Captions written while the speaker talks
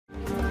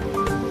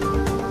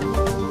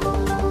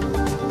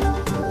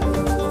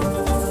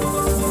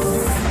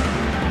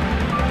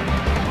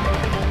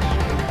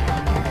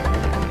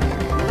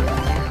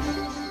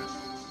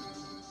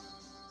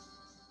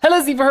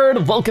As you've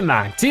heard, welcome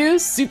back to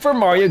Super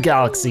Mario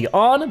Galaxy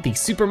on the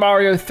Super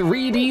Mario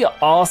 3D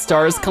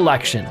All-Stars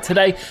Collection.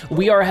 Today,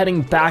 we are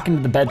heading back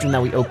into the bedroom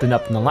that we opened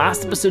up in the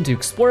last episode to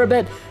explore a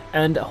bit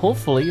and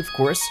hopefully, of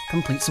course,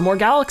 complete some more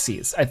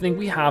galaxies. I think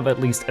we have at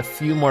least a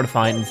few more to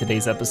find in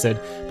today's episode,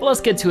 but let's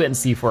get to it and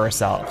see for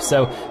ourselves.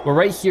 So we're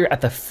right here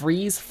at the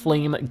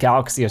Freezeflame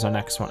Galaxy as our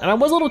next one. And I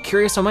was a little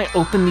curious, so I might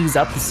open these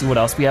up to see what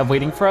else we have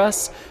waiting for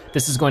us.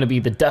 This is going to be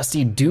the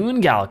Dusty Dune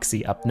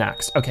Galaxy up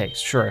next. Okay,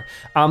 sure.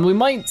 We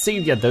might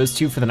save those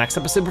two for the next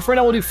episode, but for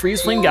now we'll do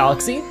Freezeflame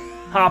Galaxy.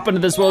 Hop into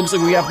this world, looks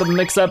like we have to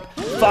mix up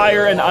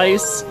fire and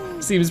ice.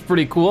 Seems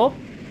pretty cool.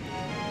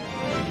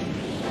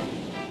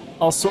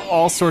 Also,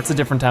 all sorts of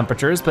different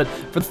temperatures, but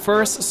for the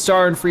first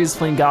star in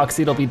Freezeflame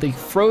Galaxy, it'll be the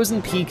frozen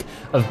peak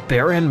of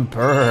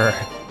Brrr.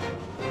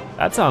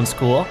 That sounds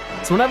cool.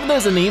 So whenever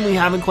there's a name we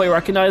haven't quite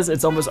recognized,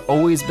 it's almost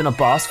always been a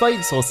boss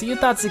fight, so we'll see if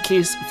that's the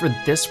case for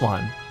this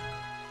one.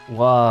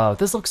 Whoa,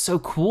 this looks so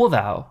cool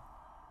though.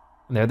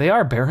 And there they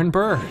are,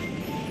 Brrr.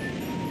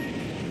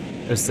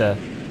 There's the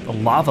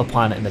lava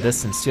planet in the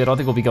distance too. I don't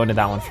think we'll be going to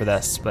that one for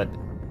this, but.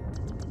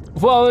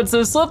 Whoa, it's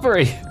so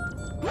slippery.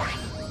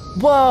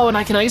 Whoa, and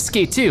I can ice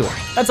skate too.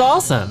 That's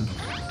awesome.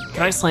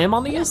 Can I slam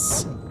on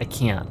these? I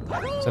can't.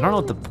 So I don't know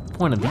what the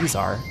point of these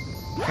are.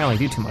 I can't really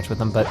do too much with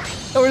them, but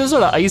we're just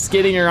sort of ice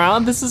skating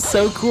around. This is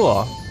so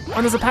cool.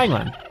 Oh, there's a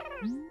penguin.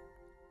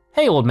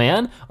 Hey, old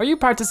man, are you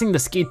practicing the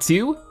skate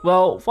too?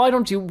 Well, why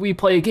don't we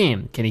play a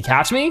game? Can you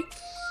catch me?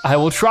 I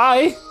will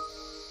try.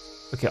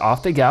 Okay,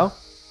 off they go.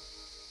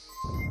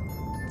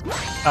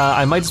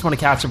 I might just want to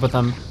catch up with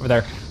them over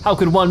there. How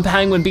could one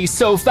penguin be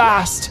so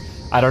fast?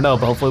 I don't know,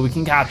 but hopefully we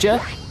can catch you.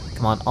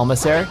 Come on,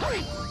 almost there.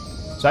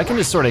 So I can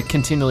just sort of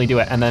continually do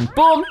it and then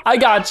boom, I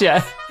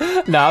gotcha.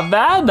 Not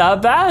bad,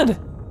 not bad.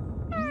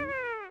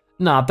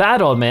 Not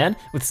bad, old man.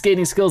 With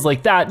skating skills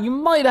like that, you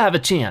might have a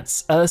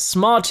chance. A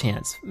small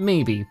chance,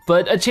 maybe,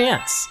 but a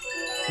chance.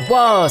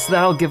 Whoa, so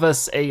that'll give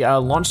us a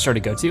launch star to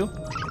go to.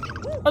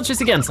 Let's just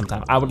again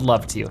sometime, I would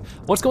love to.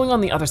 What's going on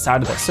the other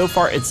side of this? So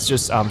far, it's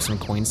just some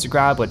coins to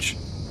grab, which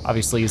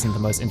obviously isn't the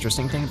most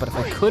interesting thing, but if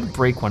I could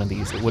break one of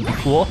these, it would be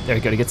cool. There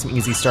we go, to get some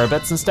easy star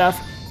bits and stuff.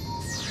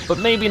 But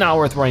maybe not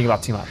worth worrying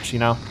about too much, you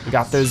know? We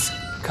got those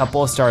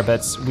couple of star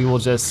bits. We will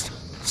just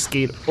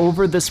skate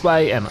over this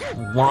way and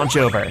launch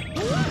over.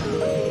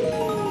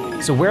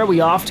 So where are we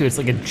off to? It's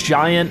like a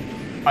giant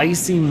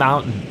icy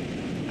mountain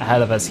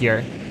ahead of us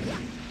here.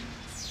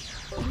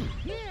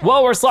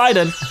 Whoa, we're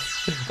sliding.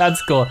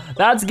 That's cool.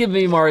 That's giving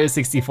me Mario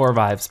 64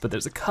 vibes, but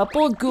there's a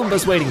couple of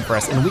Goombas waiting for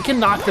us and we can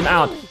knock them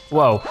out.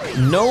 Whoa,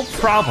 no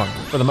problem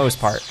for the most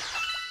part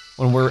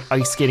when we're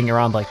ice skating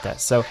around like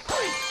this. So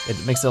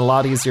it makes it a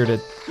lot easier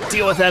to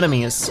deal with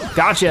enemies.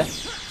 Gotcha.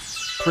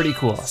 Pretty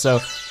cool. So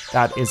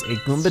that is a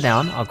Goomba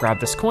down. I'll grab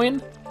this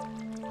coin.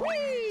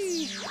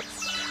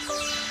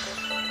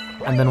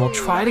 And then we'll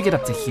try to get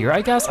up to here,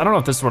 I guess. I don't know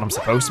if this is what I'm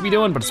supposed to be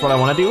doing, but it's what I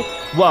wanna do.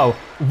 Whoa,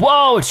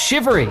 whoa, it's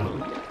shivery.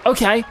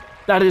 Okay,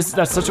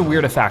 that's such a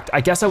weird effect. I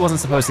guess I wasn't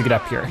supposed to get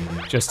up here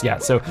just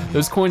yet. So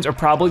those coins are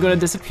probably gonna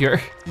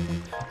disappear.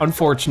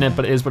 Unfortunate,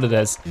 but it is what it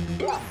is.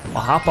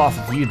 I'll hop off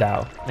of you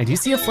though. I do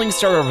see a fling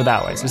star over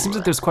that way, so it seems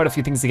like there's quite a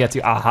few things to get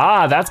to.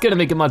 Aha, that's gonna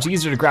make it much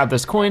easier to grab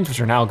those coins,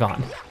 which are now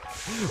gone.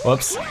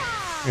 Whoops,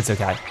 it's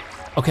okay.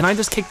 Oh, can I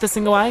just kick this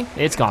thing away?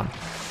 It's gone.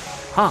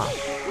 Huh,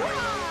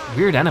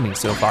 weird enemy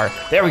so far.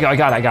 There we go, I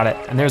got it.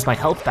 And there's my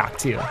health back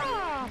too.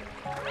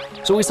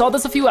 So we saw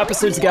this a few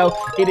episodes ago.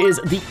 It is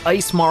the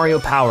Ice Mario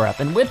power-up,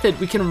 and with it,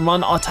 we can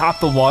run on top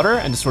the water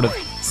and just sort of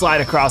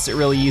slide across it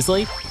really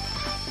easily.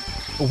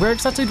 But where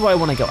exactly do I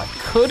wanna go? I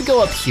could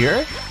go up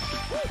here.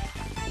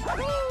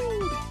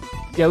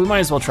 Yeah, we might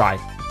as well try.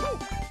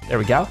 There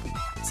we go.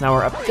 So now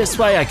we're up this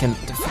way. I can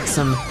defeat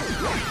some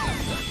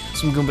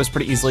Goombas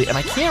pretty easily, and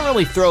I can't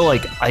really throw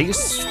like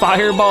ice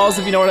fireballs,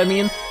 if you know what I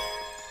mean.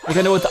 Like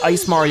I know with the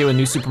Ice Mario and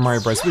New Super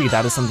Mario Bros. Wii,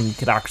 that is something you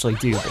could actually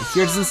do, but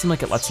here it doesn't seem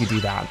like it lets you do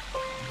that.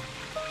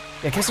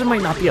 I guess there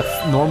might not be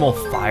a normal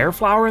fire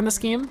flower in this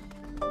game.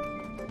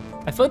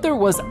 I thought there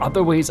was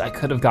other ways I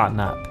could have gotten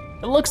up.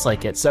 It looks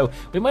like it, so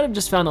we might have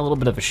just found a little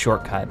bit of a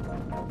shortcut.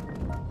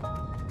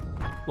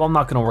 Well, I'm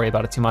not gonna worry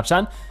about it too much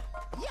then.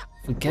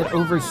 If we get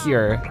over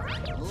here,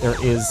 there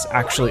is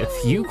actually a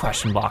few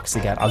question blocks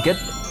to get. I'll get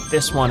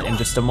this one in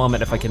just a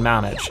moment if I can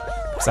manage,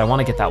 because I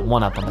wanna get that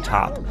one up on the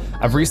top.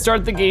 I've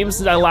restarted the game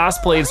since I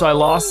last played, so I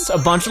lost a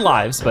bunch of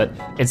lives, but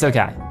it's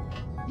okay.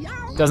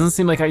 Doesn't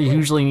seem like I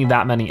usually need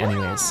that many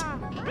anyways.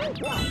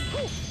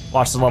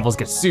 Watch the levels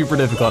get super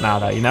difficult now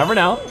though, you never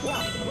know.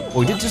 Well,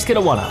 we did just get a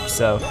 1-up,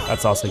 so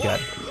that's also good.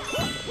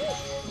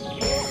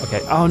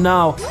 Okay, oh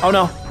no.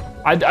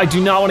 I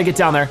do not wanna get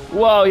down there.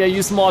 Whoa, yeah,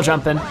 use some wall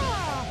jumping.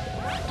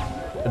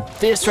 But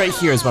this right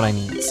here is what I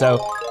need.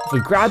 So if we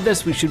grab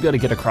this, we should be able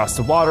to get across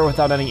the water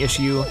without any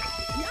issue.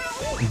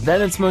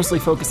 Then it's mostly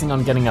focusing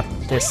on getting up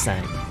this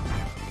thing.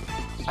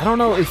 I don't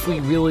know if we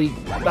really,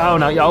 oh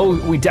no,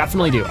 oh, we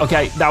definitely do.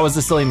 Okay, that was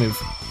a silly move.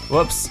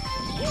 Whoops.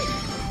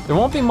 There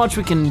won't be much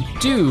we can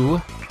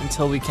do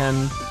until we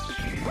can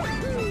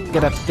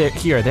get up there,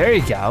 here. There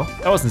you go.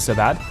 That wasn't so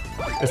bad.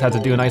 Just had to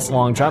do a nice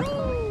long jump.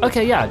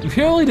 Okay, yeah, you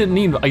really didn't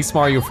need Ice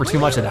Mario for too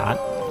much of that.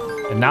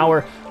 And now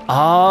we're,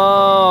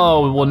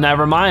 oh, well,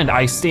 never mind,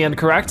 I stand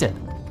corrected.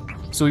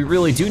 So we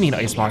really do need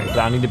Ice Mario, but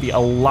I need to be a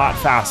lot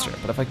faster.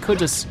 But if I could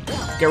just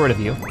get rid of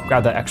you,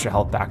 grab that extra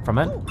health back from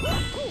it,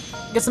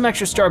 get some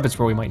extra star bits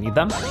where we might need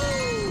them.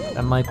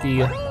 That might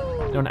be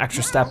an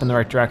extra step in the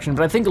right direction,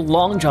 but I think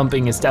long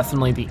jumping is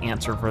definitely the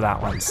answer for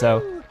that one.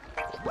 So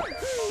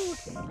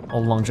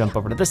I'll long jump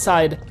over to this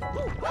side,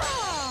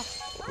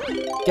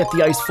 get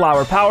the ice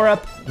flower power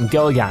up, and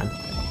go again.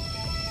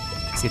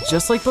 See,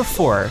 just like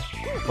before,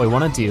 what we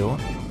wanna do,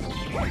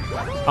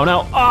 oh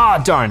no,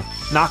 darn,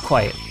 not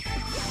quite.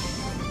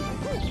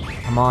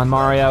 Come on,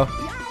 Mario.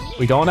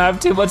 We don't have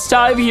too much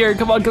time here.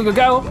 Come on, go, go,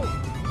 go.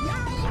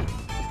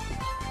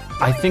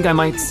 I think I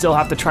might still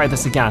have to try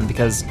this again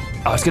because,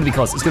 oh, it's gonna be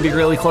close. It's gonna be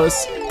really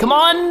close. Come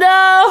on,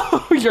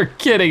 no! You're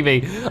kidding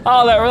me.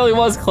 Oh, that really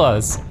was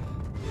close.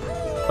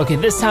 Okay,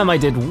 this time I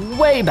did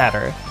way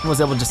better. I was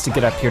able just to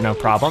get up here, no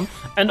problem.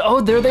 And oh,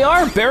 there they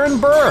are, Baron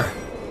Brrr.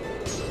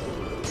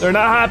 They're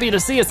not happy to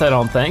see us, I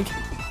don't think.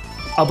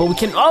 Oh, but we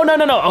can, oh, no,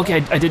 no, no.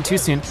 Okay, I did too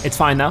soon. It's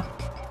fine though.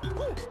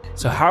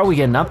 So how are we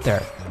getting up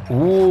there?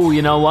 Ooh,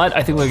 you know what?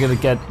 I think we're gonna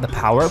get the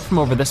power from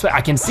over this way.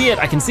 I can see it,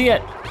 I can see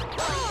it.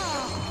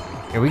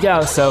 Here we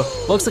go, so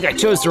looks like I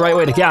chose the right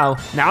way to go.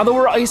 Now that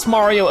we're Ice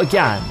Mario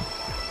again,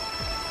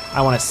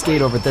 I wanna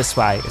skate over this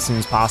way as soon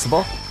as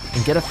possible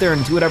and get up there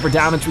and do whatever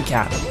damage we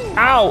can.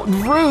 Ow,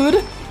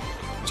 rude.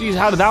 Jeez,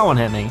 how did that one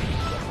hit me?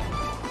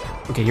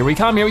 Okay, here we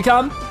come, here we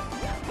come.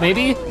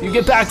 Maybe you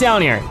get back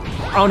down here.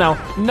 Oh no,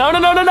 no, no,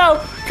 no, no,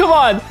 no, come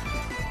on.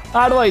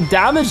 How do I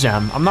damage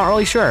them? I'm not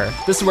really sure.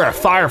 This is where a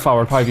fire flower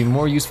would probably be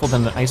more useful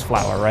than an ice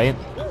flower, right?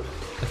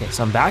 Okay,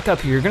 so I'm back up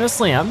here, you're gonna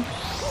slam.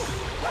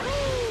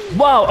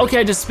 Whoa, okay,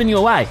 I just spin you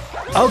away.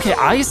 Okay,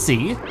 I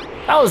see.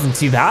 That wasn't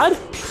too bad.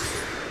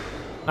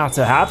 Not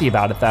so happy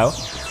about it though.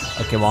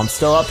 Okay, well, I'm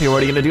still up here,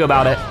 what are you gonna do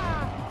about it?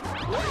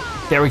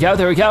 There we go,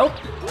 there we go.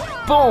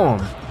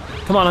 Boom.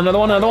 Come on, another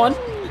one, another one.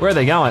 Where are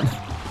they going?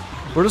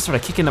 We're just sort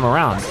of kicking them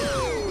around.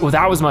 Oh,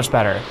 that was much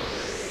better.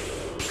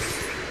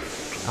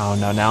 Oh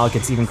no, now it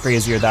gets even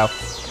crazier though.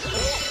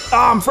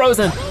 Oh, I'm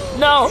frozen,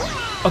 no.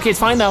 Okay, it's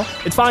fine though,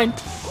 it's fine.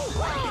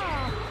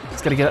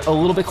 Just gotta get a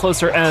little bit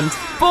closer and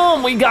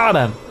boom, we got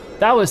him.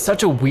 That was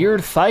such a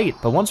weird fight,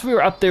 but once we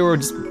were up there, we were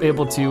just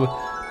able to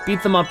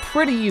beat them up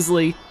pretty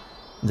easily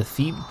and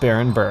defeat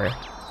Baron Brrr.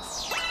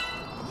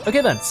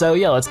 Okay then, so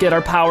yeah, let's get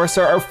our power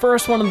star, our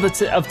first one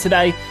of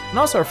today, and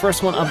also our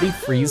first one of the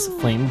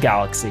Freezeflame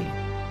Galaxy.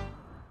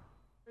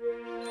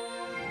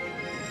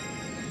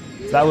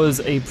 That was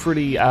a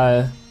pretty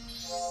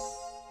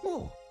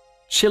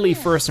chilly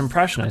first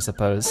impression, I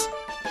suppose.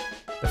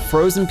 The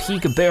Frozen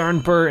Peak of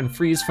Baron Brrr and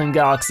Freezeflame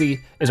Galaxy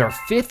is our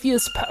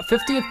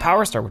 50th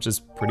power star, which is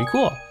pretty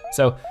cool.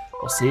 So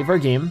we'll save our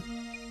game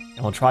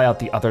and we'll try out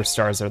the other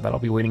stars there that'll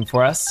be waiting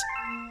for us.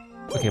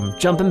 Okay, I'm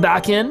jumping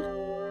back in.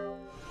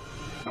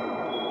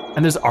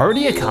 And there's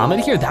already a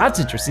comet here, that's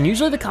interesting.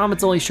 Usually the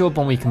comets only show up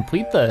when we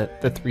complete the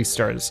 3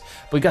 stars.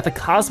 But we got the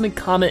cosmic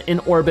comet in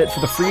orbit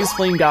for the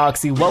Freezeflame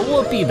Galaxy. What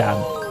will it be then?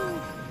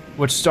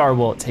 Which star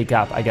will it take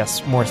up, I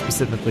guess more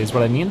specifically is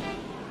what I mean.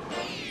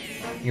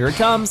 Here it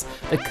comes,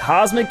 the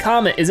cosmic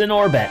comet is in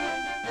orbit.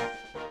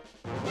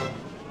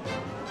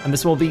 And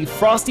this will be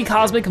Frosty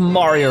Cosmic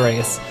Mario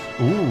Race.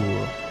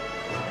 Ooh.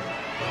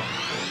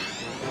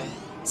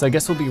 So I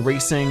guess we'll be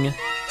racing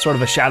sort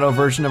of a shadow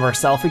version of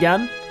ourselves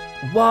again.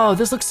 Whoa,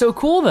 this looks so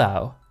cool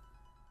though.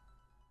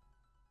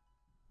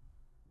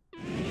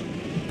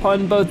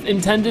 Pun both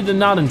intended and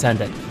not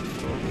intended.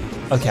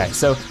 Okay,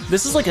 so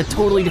this is like a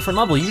totally different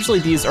level. Usually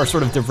these are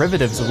sort of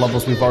derivatives of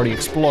levels we've already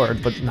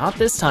explored, but not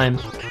this time.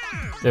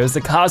 There's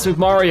the Cosmic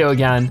Mario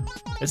again.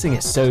 This thing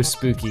is so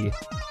spooky.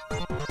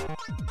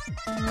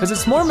 Cause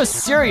it's more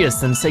mysterious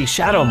than say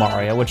Shadow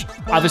Mario, which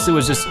obviously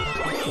was just,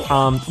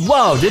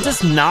 whoa, did it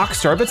just knock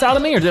star bits out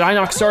of me or did I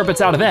knock star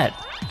bits out of it?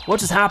 What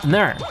just happened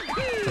there?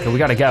 Okay, we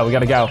gotta go, we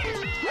gotta go.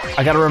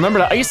 I gotta remember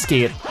to ice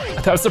skate.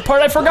 That was the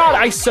part I forgot.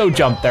 I so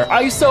jumped there.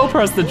 I so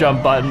pressed the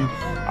jump button. All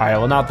right,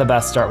 well, not the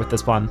best start with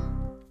this one.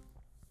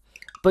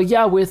 But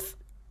yeah, with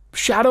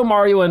Shadow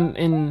Mario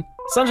in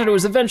Sunshine, it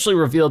was eventually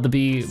revealed to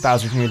be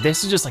Bowser Jr.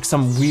 This is just like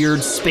some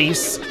weird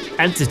space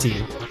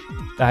entity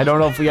that I don't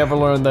know if we ever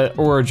learned the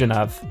origin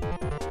of.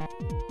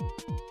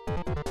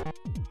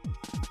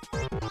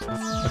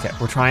 Okay,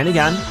 we're trying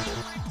again.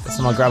 This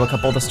one I'll grab a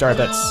couple of the star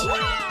bits.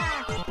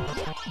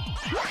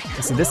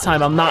 See, this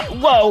time I'm not,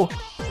 whoa!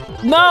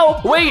 No,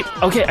 wait!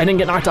 Okay, I didn't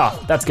get knocked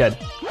off, that's good.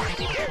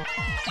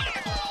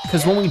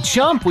 Because when we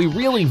jump, we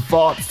really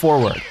vault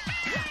forward,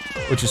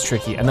 which is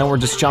tricky. And then we're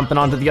just jumping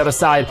onto the other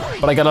side,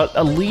 but I got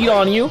a lead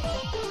on you.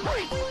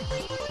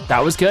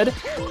 That was good.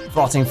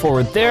 Vaulting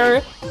forward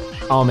there.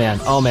 Oh man,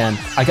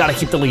 I gotta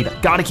keep the lead,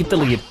 gotta keep the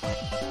lead.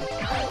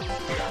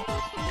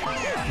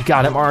 You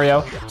got it,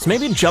 Mario. So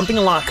maybe jumping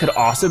a lot could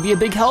also be a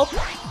big help.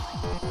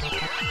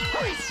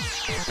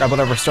 Grab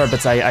whatever star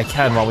bits I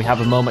can while we have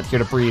a moment here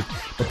to breathe.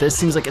 But this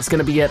seems like it's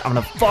gonna be it. I'm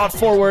gonna vault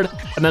forward,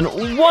 and then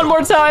one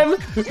more time,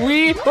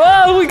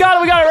 whoa, we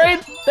got it,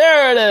 right?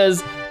 There it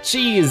is.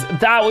 Jeez,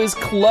 that was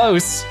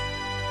close.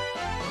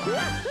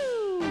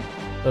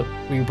 But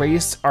we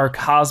raced our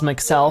cosmic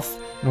self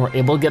and were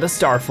able to get a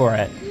star for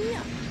it.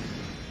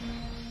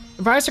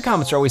 The prankster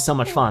comments are always so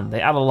much fun.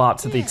 They add a lot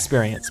to the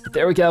experience. But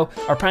there we go,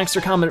 our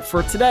prankster comment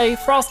for today,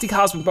 Frosty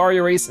Cosmic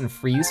Mario Race and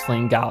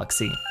Freezeflame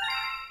Galaxy.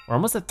 We're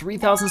almost at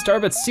 3,000 star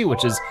bits too,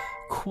 which is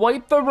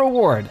quite the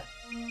reward.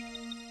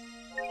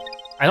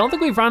 I don't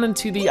think we've run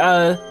into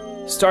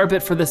the star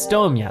bit for this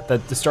dome yet,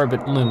 the star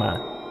bit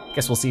Luma.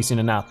 Guess we'll see soon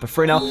enough. But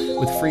for now,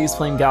 with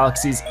Freezeflame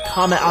Galaxy's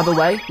Comet out of the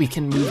way, we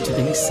can move to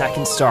the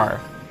second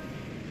star.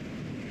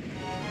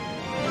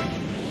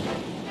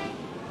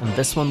 And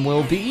this one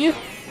will be,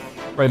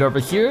 right over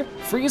here,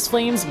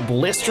 Freezeflame's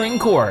Blistering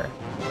Core.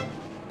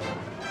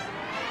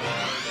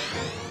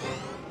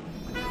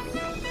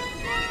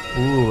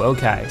 Ooh,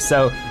 okay,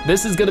 so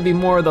this is gonna be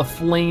more the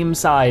flame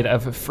side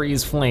of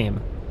Freezeflame.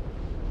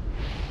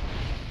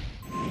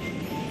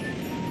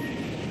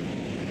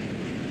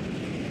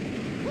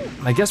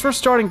 I guess we're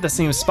starting at the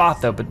same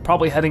spot though, but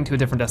probably heading to a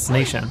different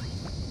destination.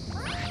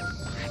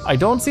 I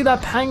don't see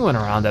that penguin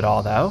around at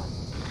all though.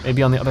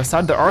 Maybe on the other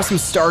side. There are some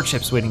star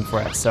chips waiting for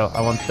us, so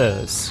I want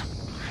those.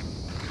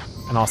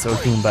 And also a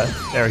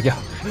Goomba, there we go.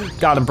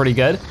 Got him pretty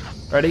good.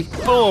 Ready?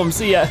 Boom,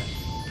 see ya.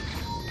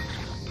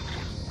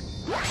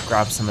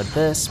 Grab some of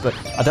this, but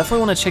I definitely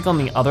wanna check on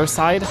the other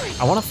side.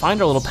 I wanna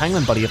find our little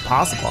penguin buddy if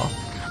possible.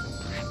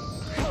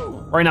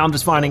 Right now I'm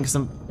just finding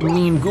some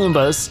mean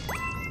Goombas.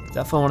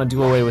 Definitely wanna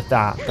do away with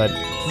that, but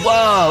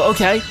whoa,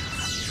 okay.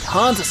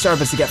 Tons of star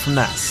bits to get from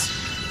this.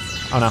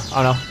 Oh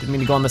no, didn't mean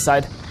to go on this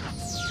side.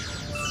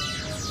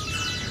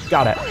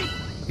 Got it.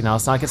 Okay, now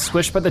let's not get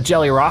squished by the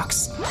jelly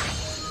rocks.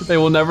 They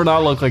will never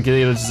not look like it,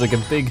 it's just like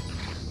a big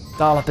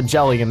dollop of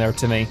jelly in there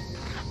to me.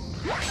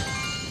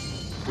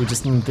 We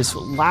just need this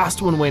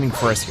last one waiting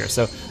for us here,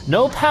 so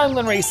no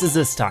penguin races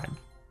this time.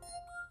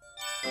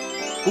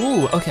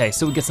 Ooh, okay,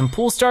 so we get some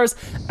pool stars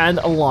and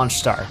a launch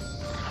star.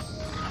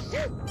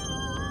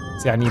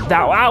 See, I need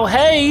that, wow,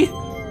 hey,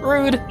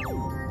 rude.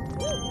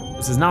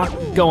 This is not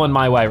going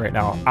my way right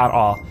now at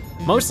all.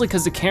 Mostly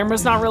because the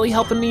camera's not really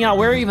helping me out.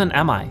 Where even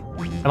am I?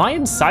 Am I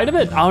inside of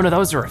it? Oh no, that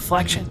was a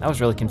reflection. That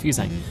was really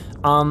confusing.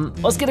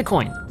 Let's get a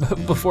coin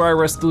before I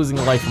risk losing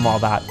a life from all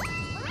that.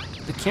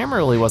 The camera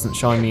really wasn't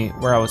showing me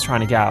where I was trying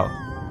to go.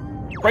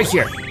 Right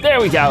here, there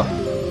we go.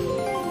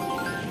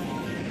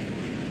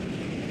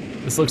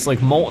 This looks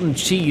like molten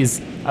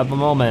cheese at the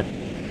moment.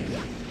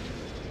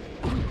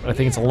 But I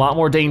think it's a lot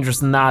more dangerous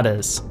than that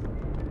is.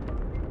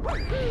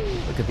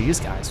 Look at these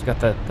guys, we got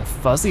the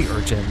fuzzy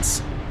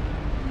urchins.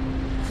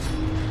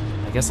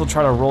 I guess they'll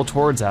try to roll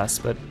towards us,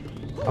 but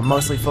I'm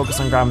mostly focused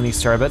on grabbing these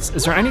star bits.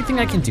 Is there anything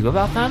I can do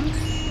about them?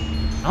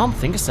 I don't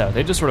think so.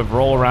 They just sort of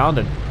roll around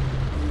and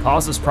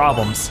cause us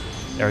problems.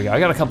 There we go, I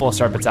got a couple of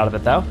star bits out of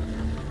it though.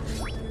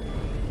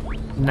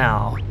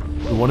 Now,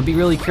 we wanna be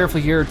really careful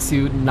here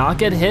to not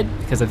get hit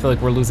because I feel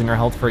like we're losing our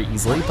health very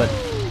easily, but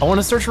I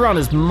wanna search around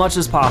as much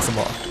as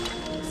possible.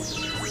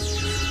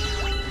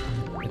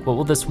 Like, what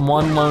will this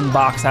one lone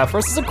box have?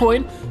 First is a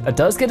coin. That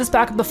does get us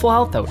back up to full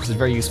health though, which is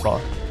very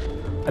useful.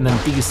 And then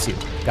these two,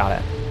 got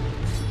it.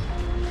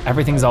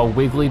 Everything's all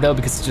wiggly though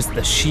because it's just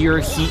the sheer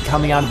heat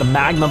coming out of the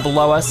magma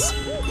below us.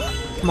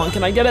 Come on,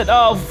 can I get it?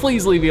 Oh,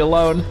 please leave me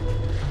alone.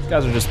 These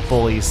guys are just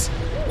bullies.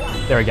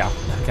 There we go,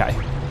 okay.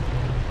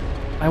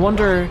 I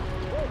wonder,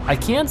 I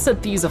can't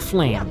set these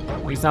aflame,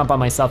 at least not by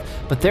myself,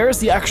 but there's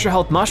the extra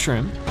health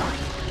mushroom.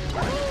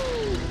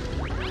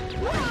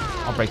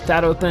 I'll break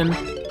that open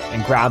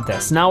and grab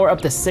this. Now we're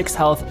up to 6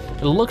 health.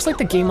 It looks like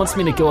the game wants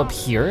me to go up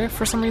here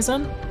for some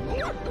reason.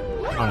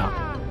 Oh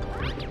no.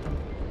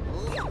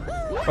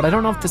 But I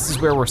don't know if this is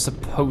where we're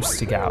supposed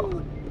to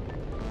go,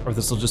 or if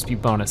this will just be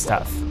bonus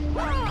stuff.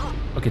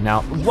 Okay,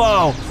 now,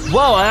 whoa,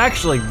 I'm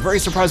actually very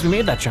surprised we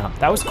made that jump.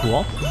 That was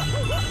cool.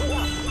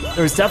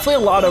 There's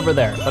definitely a lot over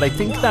there, but I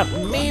think that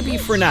maybe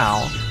for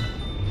now.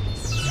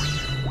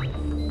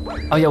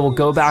 Oh yeah, we'll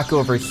go back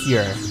over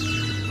here.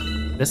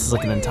 This is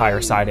like an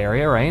entire side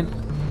area, right?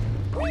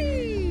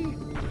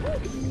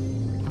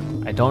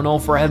 I don't know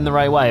if we're heading the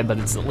right way, but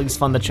it's at least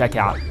fun to check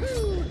out.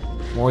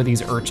 More of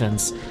these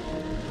urchins.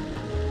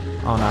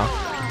 Oh no.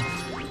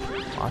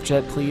 Watch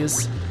it,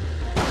 please.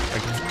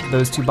 Like,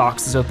 those two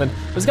boxes open.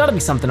 There's gotta be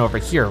something over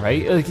here,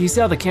 right? Like, you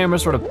see how the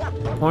camera's sort of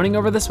pointing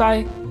over this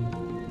way?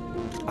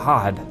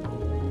 Odd.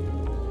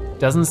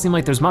 Doesn't seem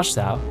like there's much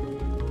though.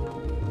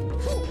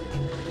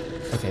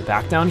 Okay,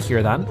 back down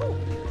here then.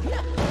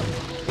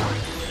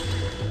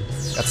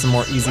 Got some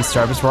more easy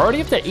starbits. We're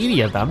already up to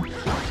 80 of them.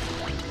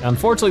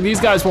 Unfortunately,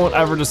 these guys won't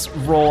ever just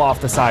roll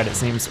off the side, it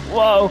seems.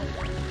 Whoa.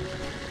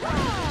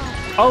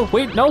 Oh,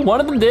 wait, no, one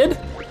of them did?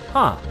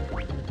 Huh.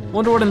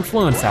 Wonder what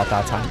influenced that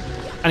time.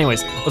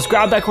 Anyways, let's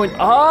grab that coin.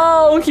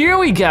 Oh, here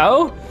we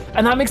go.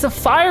 And that makes a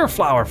fire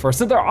flower for us.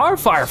 So there are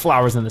fire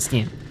flowers in this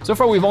game. So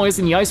far we've only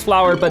seen the ice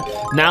flower, but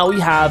now we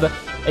have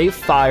a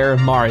fire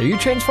Mario. You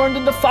transformed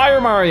into Fire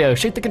Mario.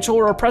 Shake the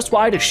controller or press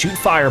Y to shoot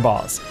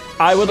fireballs.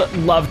 I would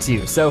love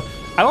to. So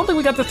I don't think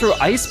we got to throw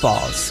ice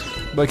balls,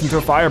 but we can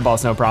throw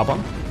fireballs, no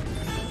problem.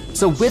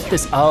 So with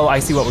this, oh, I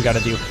see what we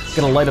gotta do. We're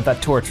gonna light up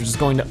that torch, which is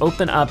going to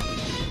open up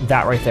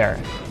that right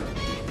there.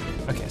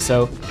 Okay,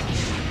 so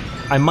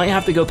I might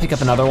have to go pick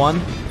up another one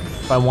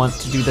if I want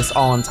to do this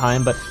all in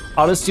time, but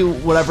I'll just do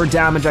whatever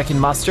damage I can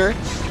muster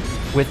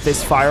with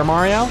this fire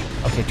Mario.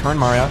 Okay, turn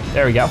Mario,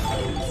 there we go.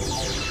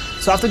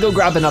 So I have to go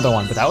grab another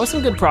one, but that was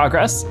some good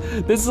progress.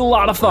 This is a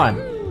lot of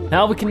fun.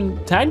 Now we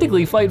can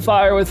technically fight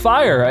fire with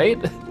fire, right?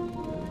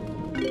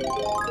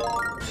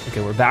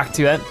 Okay, we're back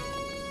to it.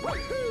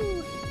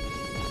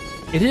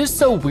 It is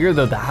so weird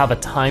though to have a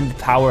timed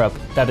power-up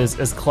that is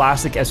as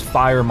classic as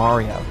Fire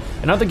Mario.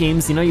 In other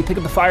games, you know, you pick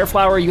up the Fire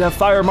Flower, you have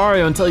Fire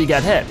Mario until you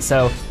get hit.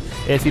 So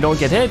if you don't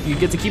get hit, you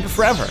get to keep it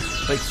forever.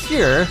 But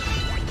here,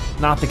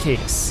 not the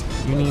case.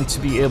 You need to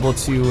be able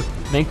to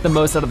make the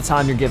most out of the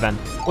time you're given.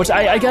 Which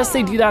I guess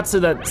they do that so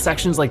that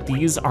sections like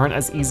these aren't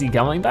as easy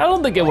going, but I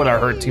don't think it would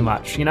have hurt too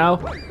much, you know?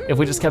 If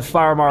we just kept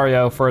Fire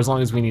Mario for as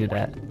long as we needed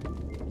it.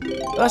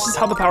 But that's just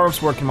how the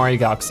power-ups work in Mario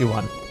Galaxy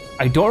 1.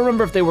 I don't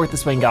remember if they work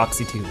this way in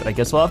Galaxy 2, but I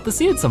guess we'll have to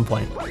see at some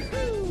point.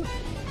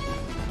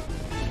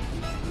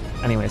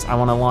 Anyways, I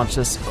wanna launch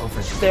this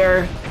over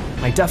there.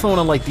 I definitely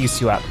wanna light these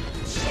two up.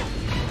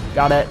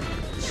 Got it,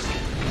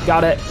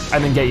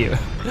 and then get you.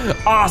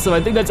 Awesome, I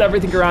think that's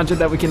everything around here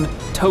that we can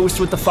toast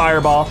with the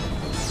fireball.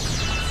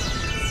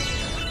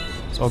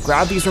 So I'll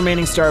grab these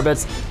remaining star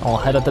bits, and I'll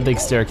head up the big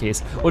staircase.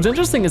 What's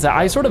interesting is that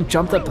I sort of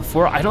jumped up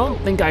before. I don't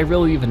think I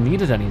really even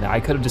needed any of that. I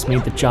could have just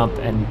made the jump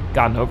and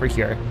gotten over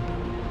here.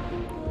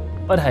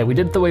 But hey, we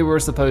did it the way we were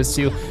supposed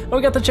to, and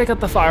we got to check out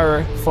the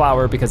fire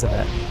flower because of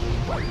it.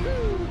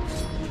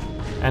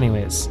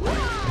 Anyways,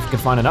 if we could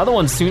find another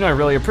one soon, I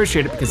really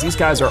appreciate it because these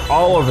guys are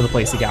all over the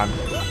place again.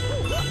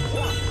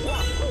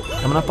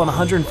 Coming up on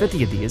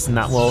 150 of these, and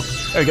that will,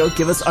 there we go,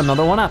 give us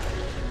another one up.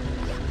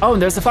 Oh,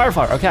 and there's the fire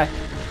flower, okay.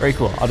 Very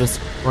cool, I'll just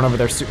run over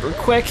there super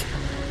quick.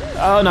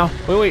 Oh no,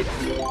 wait.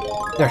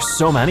 There's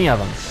so many of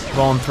them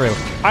rolling through.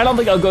 I don't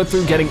think I'll go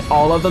through getting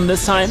all of them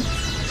this time,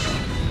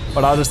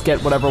 but I'll just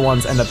get whatever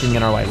ones end up being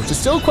in our way, which is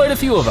still quite a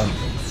few of them.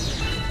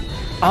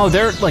 Oh,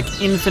 they're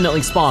like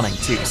infinitely spawning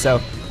too,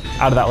 so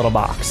out of that little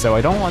box, so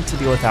I don't want to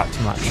deal with that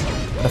too much.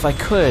 But if I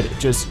could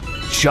just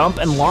jump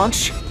and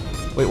launch,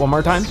 wait, one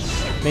more time,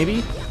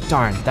 maybe?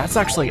 Darn, that's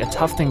actually a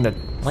tough thing to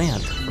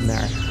land from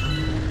there.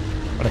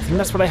 But I think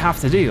that's what I have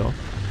to do.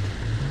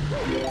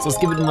 So let's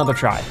give it another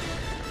try.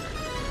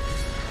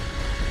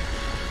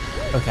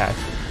 Okay,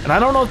 and I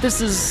don't know if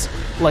this is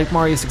like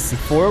Mario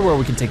 64 where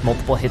we can take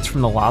multiple hits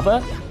from the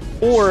lava,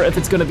 or if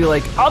it's gonna be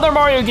like other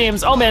Mario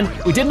games. Oh man,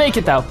 we did make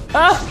it though.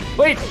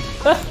 Wait,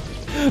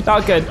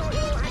 not good.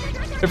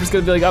 If it's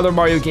gonna be like other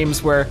Mario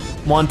games where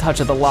one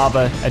touch of the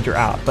lava and you're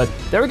out. But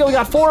there we go, we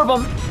got 4 of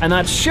them, and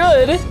that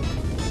should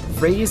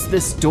raise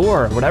this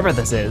door, whatever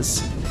this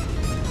is.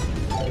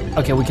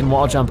 Okay, we can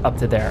wall jump up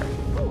to there.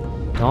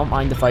 Don't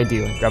mind if I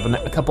do. Grab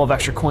a couple of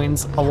extra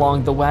coins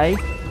along the way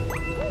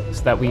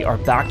so that we are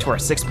back to our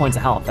 6 points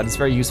of health. That is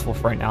very useful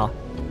for right now.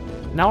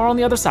 Now we're on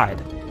the other side.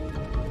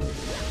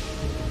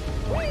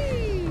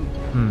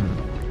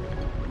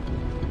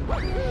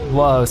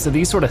 Whoa, so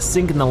these sort of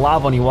sink in the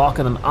lava when you walk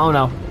on them. Oh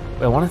no,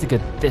 wait, I wanted to go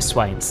this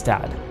way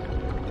instead.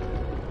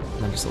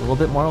 And then just a little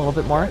bit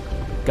more.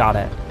 Got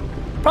it.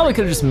 Probably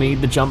could have just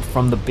made the jump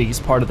from the base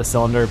part of the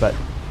cylinder, but.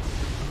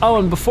 Oh,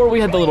 and before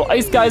we had the little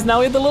ice guys, now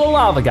we have the little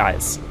lava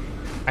guys.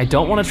 I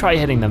don't want to try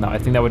hitting them though. I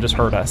think that would just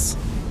hurt us.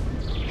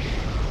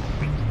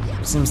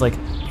 It seems like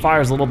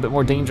fire is a little bit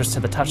more dangerous to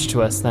the touch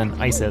to us than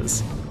ice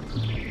is.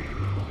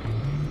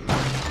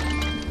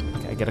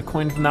 Okay, I get a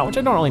coin from that, which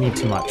I don't really need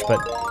too much, but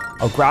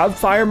I'll grab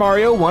Fire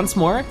Mario once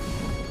more.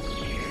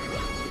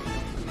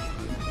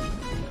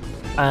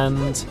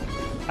 And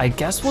I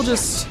guess we'll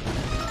just,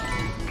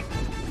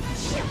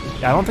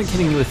 yeah, I don't think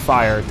hitting you with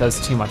fire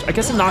does too much. I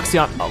guess it knocks you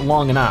out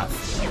long enough.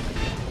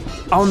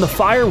 Oh, and the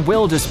fire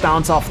will just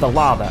bounce off the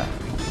lava.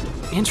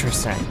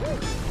 Interesting.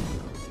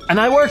 And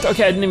that worked.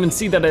 Okay, I didn't even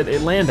see that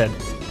it landed.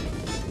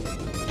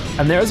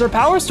 And there's our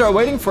power star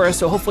waiting for us,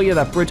 so hopefully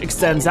that bridge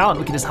extends out and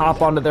we can just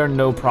hop onto there,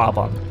 no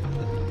problem.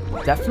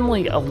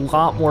 Definitely a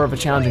lot more of a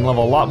challenging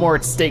level, a lot more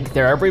at stake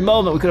there. Every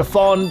moment we could have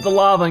fallen into the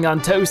lava and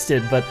gone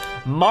toasted, but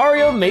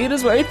Mario made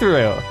his way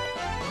through.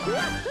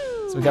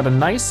 So we got a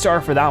nice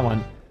star for that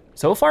one.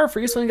 So far,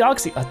 Freezeflame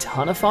Galaxy, a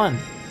ton of fun.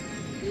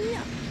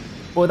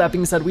 But with that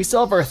being said, we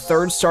still have our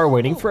 3rd star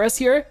waiting for us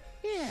here.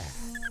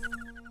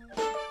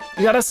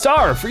 We got a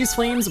star,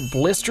 Freezeflame's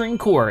Blistering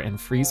Core in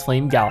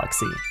Freezeflame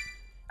Galaxy.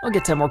 I'll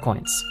get 10 more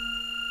coins.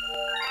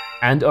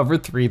 And over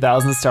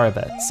 3,000 star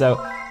bits. So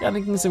yeah,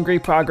 making some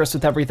great progress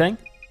with everything.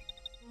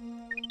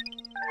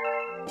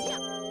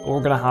 But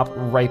we're gonna hop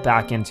right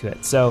back into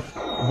it. So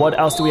what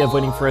else do we have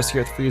waiting for us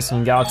here at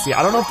Freezeflame Galaxy?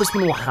 I don't know if this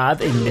one will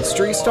have a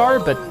mystery star,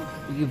 but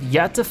we've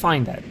yet to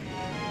find it.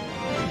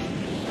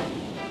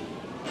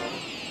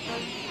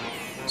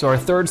 So our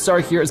 3rd star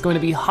here is going to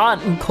be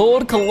Hot and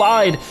Cold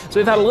Collide. So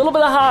we've had a little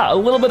bit of hot, a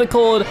little bit of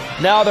cold.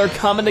 Now they're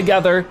coming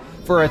together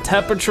for a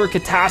temperature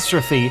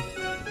catastrophe.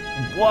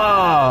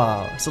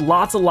 Whoa, so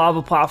lots of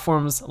lava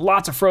platforms,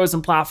 lots of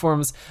frozen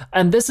platforms,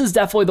 and this is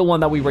definitely the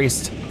one that we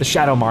raced the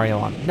Shadow Mario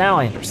on. Now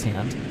I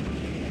understand.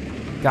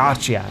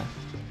 Gotcha.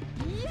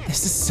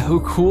 This is so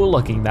cool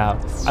looking though.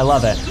 I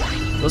love it.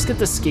 Let's get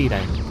the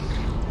skating.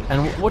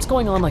 And what's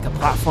going on like a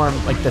platform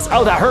like this?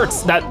 Oh, that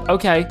hurts,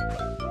 okay.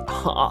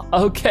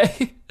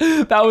 Okay,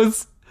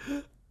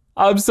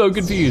 I'm so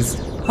confused.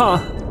 Huh,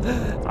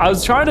 I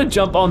was trying to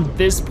jump on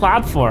this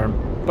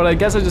platform, but I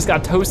guess I just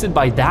got toasted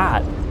by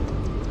that.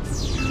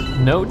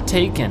 Note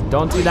taken,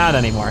 don't do that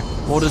anymore.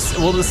 We'll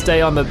just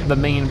stay on the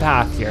main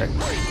path here.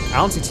 I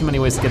don't see too many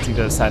ways to get to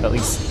the other side, at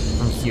least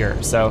from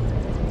here. So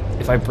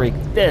if I break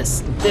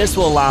this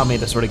will allow me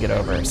to sort of get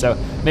over. So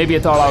maybe I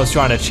thought I was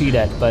trying to cheat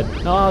it, but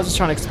no, I was just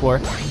trying to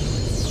explore.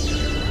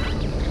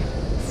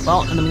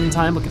 Well, in the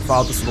meantime, we can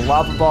follow this little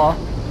lava ball,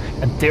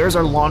 and there's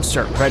our launch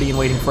start ready and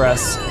waiting for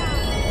us.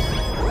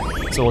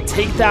 So we'll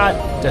take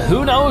that to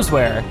who knows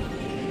where.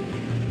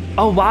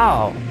 Oh,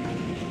 wow.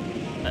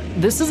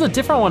 This is a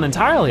different one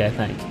entirely, I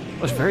think.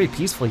 It was very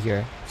peaceful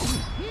here.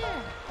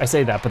 I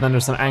say that, but then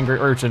there's some angry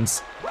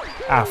urchins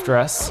after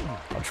us.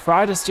 I'll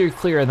try to steer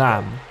clear of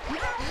them.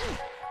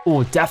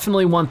 Oh,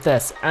 definitely want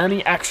this.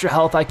 Any extra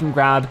health I can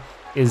grab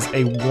is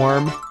a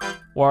warm,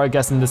 or I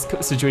guess in this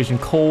situation,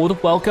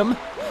 cold welcome.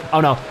 Oh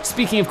no,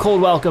 speaking of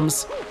cold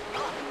welcomes,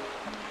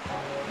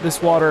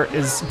 this water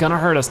is gonna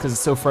hurt us because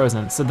it's so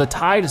frozen. So the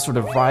tide is sort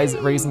of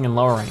raising and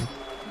lowering.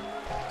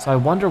 So I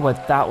wonder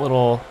what that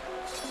little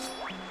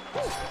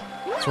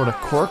sort of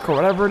cork or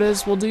whatever it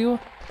is will do.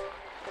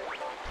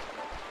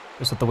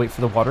 Just have to wait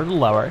for the water to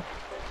lower.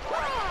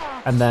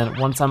 And then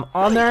once I'm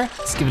on there,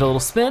 just give it a little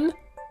spin.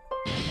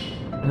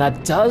 And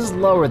that does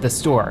lower the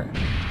store.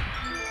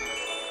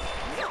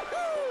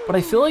 But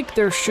I feel like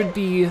there should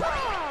be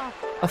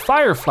a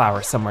fire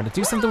flower somewhere to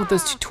do something with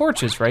those 2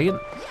 torches, right?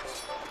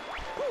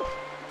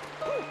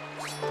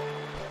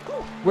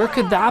 Where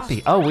could that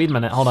be? Oh, wait a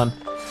minute, hold on.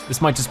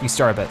 This might just be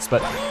star bits,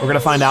 but we're gonna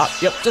find out.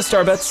 Yep, just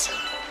star bits.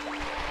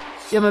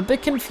 Yeah, I'm a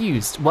bit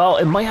confused. Well,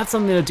 it might have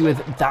something to do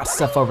with that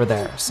stuff over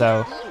there,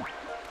 so.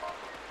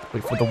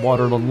 Wait for the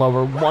water to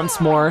lower once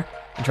more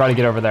and try to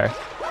get over there.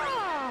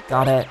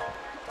 Got it.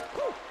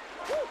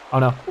 Oh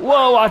no,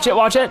 whoa, watch it,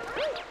 watch it.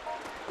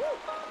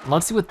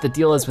 Let's see what the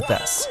deal is with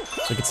this.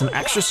 So get some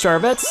extra star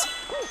bits.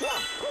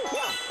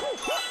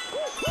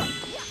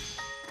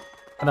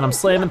 And then I'm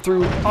slamming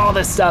through all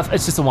this stuff.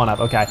 It's just a 1-up,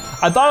 okay.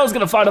 I thought I was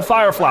gonna find a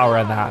fire flower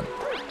in that,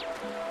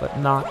 but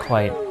not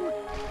quite.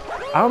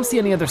 I don't see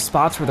any other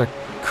spots where there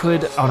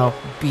could, oh no,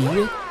 be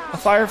a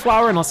fire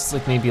flower, unless it's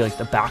like maybe like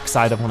the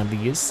backside of one of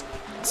these.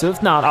 So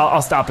if not,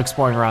 I'll stop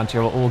exploring around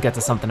here. We'll get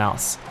to something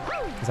else,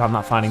 because I'm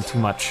not finding too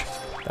much.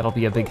 That'll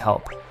be a big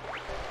help.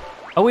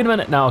 Oh, wait a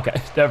minute, no, okay,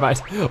 never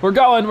mind. We're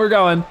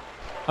going.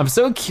 I'm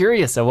so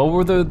curious though, what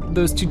were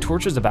those 2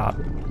 torches about?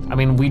 I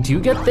mean, we do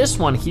get this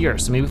one here,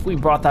 so maybe if we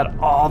brought that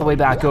all the way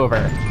back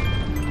over,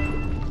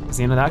 because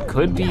you know, that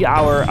could be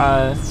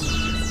our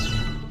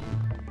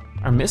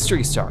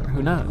mystery star,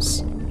 who knows?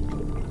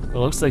 It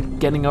looks like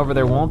getting over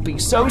there won't be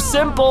so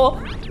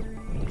simple,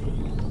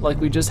 like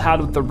we just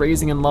had with the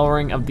raising and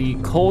lowering of the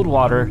cold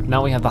water.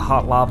 Now we have the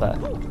hot lava.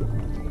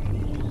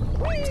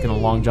 I'm just gonna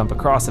long jump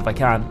across if I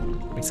can.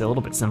 Makes it a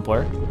little bit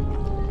simpler.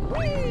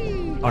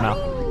 Oh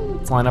no,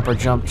 let's line up our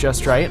jump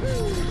just right.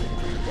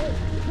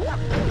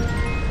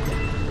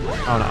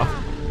 Oh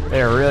no,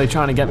 they are really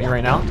trying to get me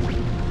right now.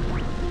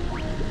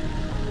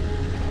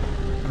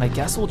 And I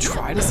guess we'll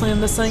try to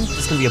slam this thing.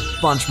 There's gonna be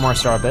a bunch more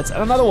star bits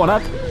and another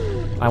 1-up.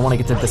 I wanna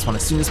get to this one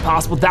as soon as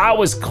possible. That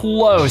was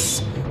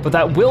close, but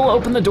that will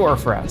open the door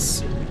for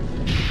us.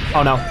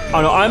 Oh no,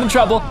 I'm in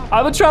trouble,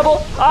 Ow,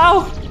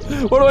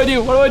 what do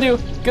I do?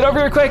 Get over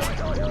here quick.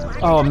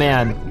 Oh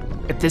man,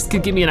 if this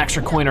could give me an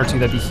extra coin or 2,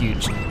 that'd be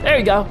huge. There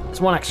you go, it's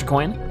 1 extra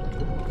coin.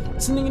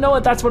 So you know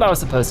what, that's what I was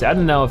supposed to. I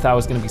didn't know if that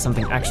was gonna be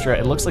something extra.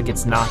 It looks like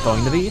it's not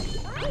going to be.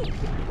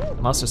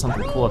 Unless there's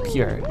something cool up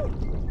here.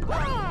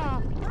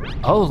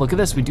 Oh, look at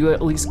this, we do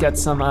at least get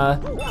some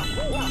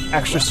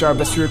extra star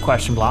bits through a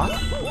question block.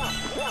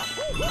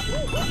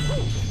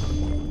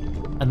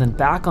 And then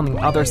back on the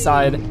other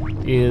side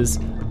is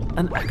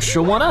an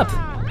extra 1-up.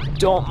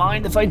 Don't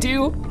mind if I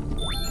do.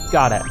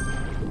 Got it.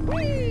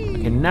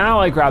 Okay, now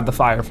I grab the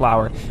fire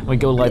flower and we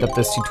go light up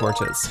those 2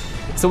 torches.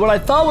 So what I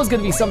thought was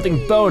gonna be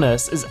something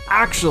bonus is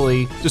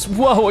actually just,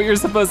 whoa, what you're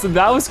supposed to,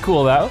 that was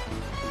cool though.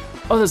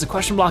 Oh, there's a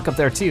question block up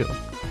there too.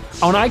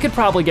 Oh, and I could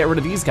probably get rid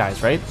of these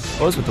guys, right?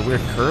 Those with the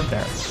weird curve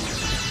there.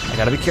 I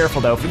gotta be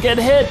careful though. If we get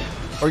hit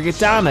or get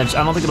damaged,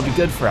 I don't think it'll be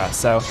good for us,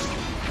 so.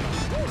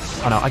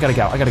 Oh no, I gotta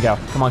go.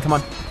 Come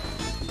on.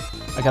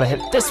 I gotta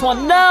hit this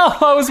one. No,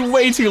 I was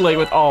way too late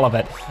with all of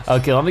it.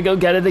 Okay, let me go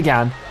get it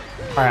again.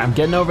 All right, I'm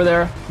getting over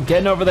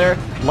there,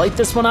 light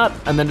this one up,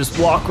 and then just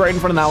walk right in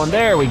front of that one.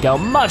 There we go,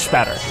 much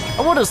better. And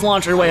we'll just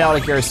launch our way out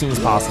of here as soon as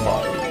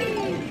possible.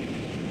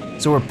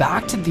 So we're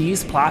back to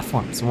these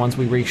platforms, the ones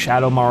we race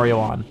Shadow Mario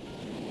on.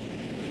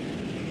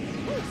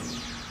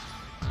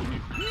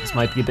 This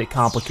might be a bit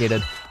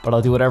complicated, but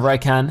I'll do whatever I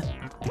can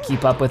to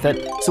keep up with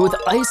it. So with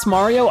Ice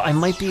Mario, I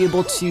might be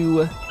able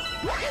to,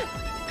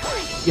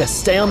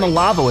 stay on the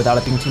lava without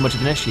it being too much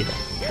of an issue.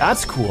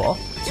 That's cool.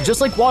 So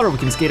just like water, we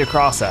can skate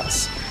across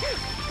us.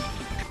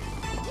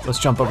 Let's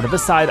jump over to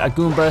this side. A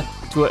Goomba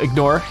to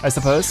ignore, I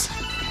suppose.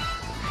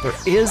 There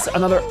is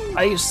another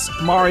Ice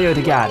Mario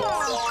to get.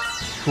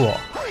 Cool.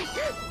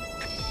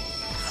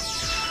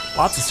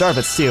 Lots of star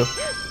bits too.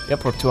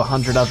 Yep, we're up to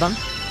 100 of them.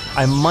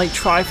 I might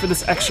try for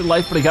this extra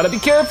life, but I gotta be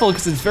careful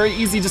because it's very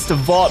easy just to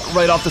vault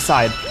right off the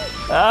side.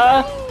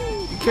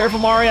 Be careful,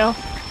 Mario.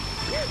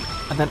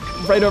 And then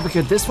right over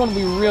here, this one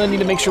we really need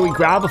to make sure we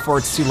grab before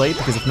it's too late,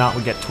 because if not,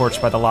 we get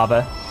torched by the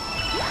lava.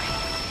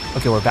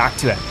 Okay, we're back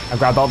to it. I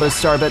grabbed all those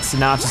star bits, so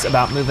now it's just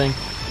about moving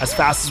as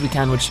fast as we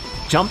can, which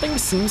jumping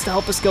seems to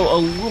help us go a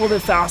little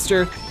bit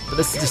faster, but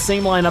this is the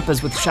same lineup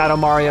as with Shadow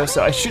Mario,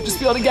 so I should just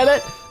be able to get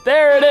it.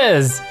 There it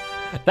is.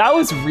 That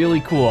was really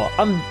cool.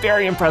 I'm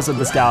very impressed with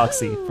this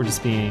galaxy for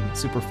just being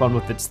super fun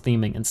with its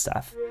theming and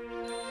stuff.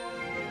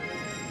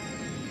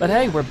 But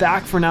hey, we're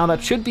back for now.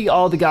 That should be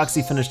all the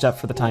galaxy finished up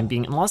for the time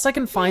being, unless I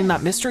can find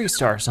that mystery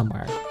star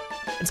somewhere.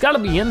 It's gotta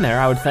be in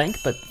there, I would think,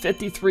 but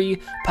 53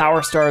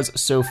 power stars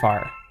so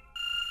far.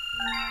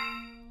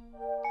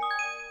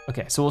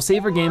 Okay, so we'll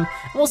save our game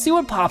and we'll see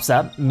what pops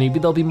up. Maybe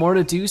there'll be more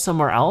to do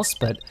somewhere else,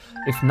 but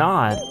if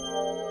not,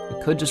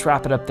 we could just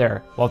wrap it up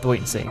there. We'll have to wait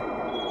and see.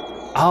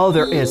 Oh,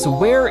 there is. So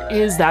where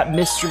is that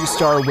mystery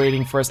star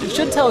waiting for us? It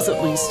should tell us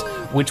at least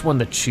which one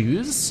to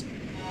choose.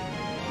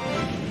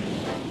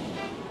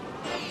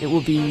 It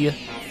will be,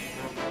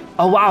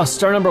 oh wow,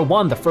 star number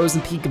 1, the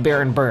Frozen Peak of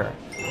Brrr.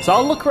 So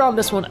I'll look around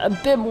this one a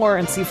bit more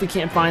and see if we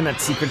can't find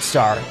that secret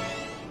star.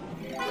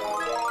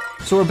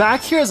 So we're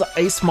back here as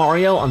Ice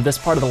Mario on this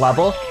part of the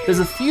level. There's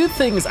a few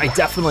things I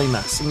definitely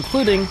missed,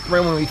 including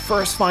right when we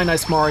first find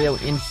Ice Mario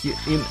in here,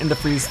 in the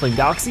Freezeflame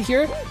Galaxy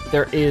here,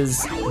 there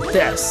is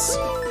this.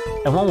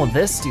 And what will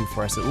this do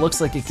for us? It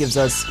looks like it gives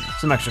us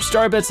some extra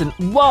star bits, and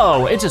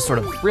whoa, it just sort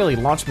of really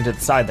launched me to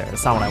the side there.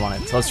 That's not what I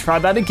wanted. So let's try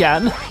that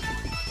again.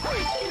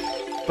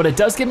 But it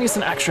does give me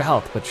some extra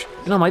health, which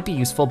might be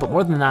useful, but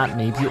more than that,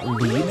 maybe it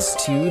leads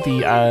to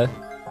the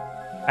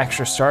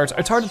extra stars.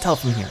 It's hard to tell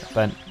from here,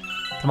 but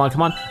come on,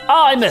 come on.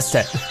 Oh, I missed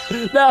it.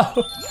 No.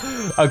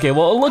 Okay,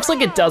 well, it looks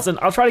like it doesn't.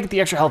 I'll try to get the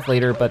extra health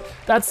later, but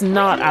that's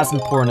not as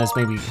important as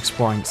maybe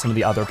exploring some of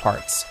the other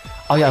parts.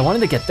 Oh yeah, I wanted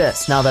to get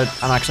this now that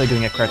I'm actually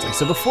doing it correctly.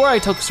 So before I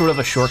took sort of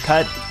a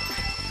shortcut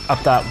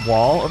up that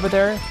wall over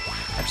there,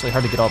 actually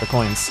hard to get all the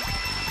coins.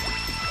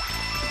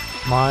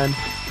 Come on.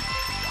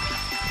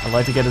 I'd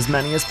like to get as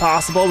many as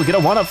possible. We get a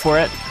 1-up for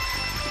it.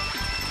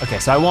 Okay,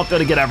 so I won't be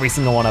able to get every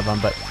single one of them,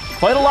 but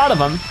quite a lot of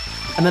them.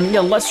 And then yeah,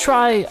 let's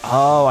try,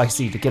 oh, I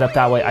see, to get up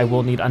that way, I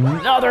will need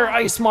another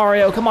Ice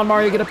Mario. Come on,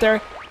 Mario, get up there.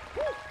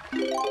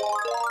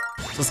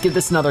 So let's give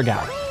this another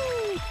go.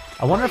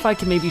 I wonder if I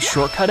can maybe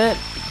shortcut it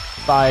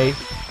by,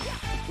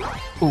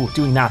 ooh,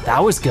 doing that.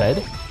 That was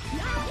good.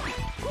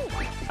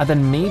 And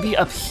then maybe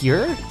up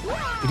here,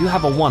 we do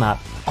have a 1-up.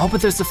 Oh,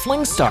 but there's the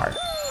Fling Star.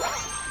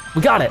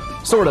 We got it,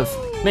 sort of,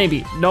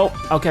 maybe. Nope,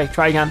 okay,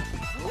 try again.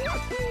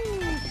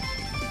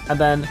 And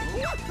then,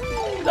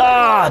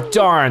 ah,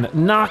 darn,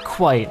 not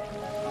quite.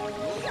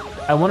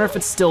 I wonder if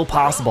it's still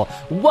possible.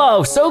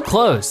 Whoa, so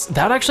close.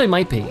 That actually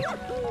might be.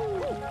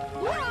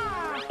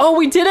 Oh,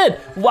 we did it!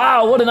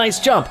 Wow, what a nice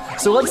jump.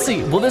 So let's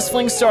see, will this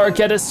Fling Star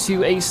get us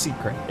to a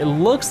secret? It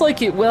looks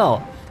like it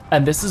will.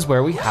 And this is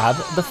where we have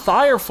the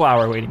Fire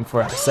Flower waiting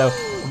for us. So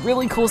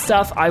really cool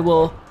stuff. I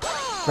will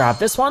grab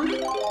this one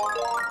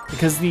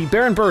because the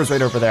Brrr is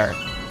right over there.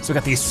 So we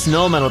got these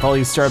snowmen with all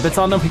these star bits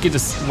on them. We could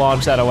just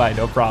launch that away,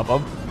 no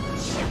problem.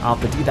 I'll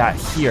have to do that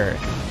here.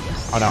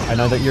 Oh no, I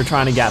know that you're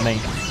trying to get me.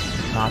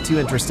 Not too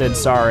interested,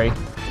 sorry.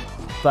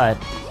 But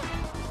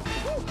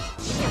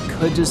I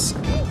could just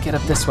get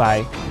up this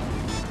way.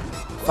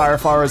 Fire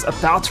Flower is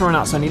about to run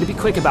out, so I need to be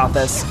quick about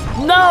this.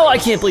 No, I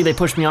can't believe they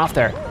pushed me off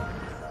there.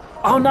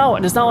 Oh no,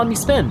 it does not let me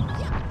spin.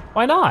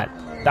 Why not?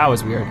 That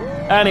was weird.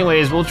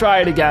 Anyways, we'll try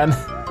it again.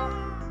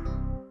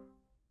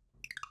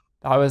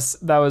 That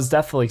was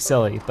definitely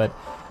silly, but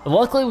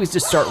luckily we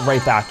just start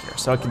right back here,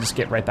 so I can just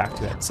get right back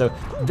to it. So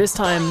this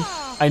time,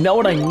 I know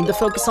what I need to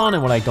focus on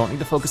and what I don't need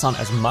to focus on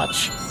as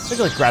much. So I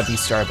can like grab these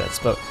star bits,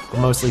 but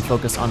we'll mostly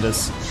focus on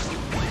just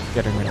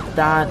getting rid of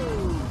that.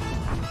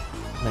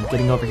 And then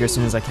getting over here as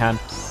soon as I can.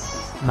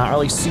 I'm not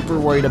really super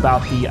worried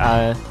about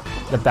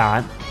the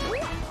bat.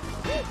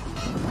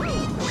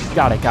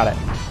 Got it.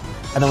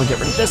 And then we get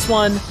rid of this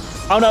one.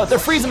 Oh no, they're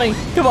freezing me.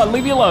 Come on,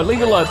 leave me alone, leave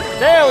me alone.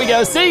 There we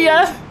go, see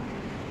ya.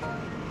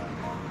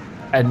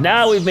 And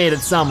now we've made it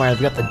somewhere.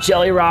 We got the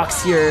jelly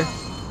rocks here.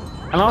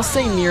 And I'll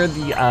stay near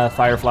the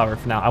Fire Flower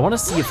for now. I wanna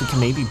see if we can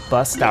maybe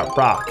bust that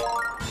rock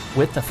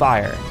with the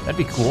fire. That'd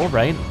be cool,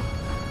 right?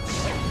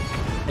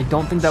 I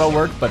don't think that'll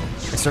work, but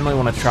I certainly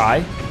wanna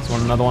try. So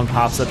when another one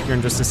pops up here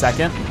in just a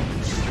second,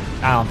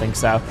 I don't think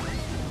so.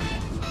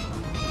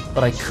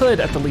 But I could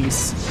at the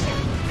least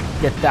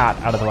get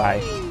that out of the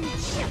way.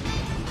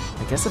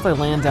 I guess if I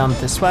land down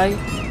this way,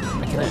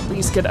 I can at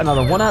least get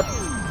another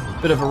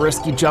 1-up. Bit of a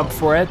risky jump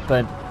for it,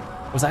 but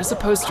was I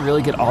supposed to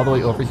really get all the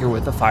way over here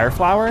with the Fire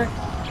Flower?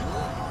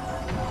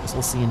 Guess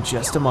we'll see in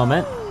just a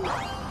moment.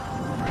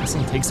 This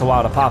thing takes a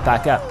while to pop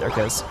back up. There it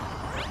goes.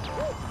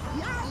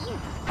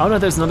 Oh no,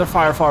 there's another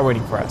Fire Flower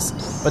waiting for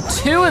us. But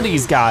 2 of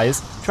these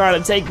guys try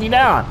to take me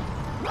down.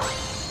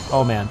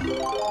 Oh man,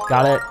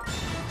 got it.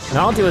 And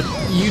I'll deal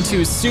with you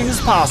two as soon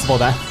as possible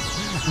then.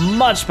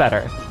 Much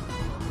better.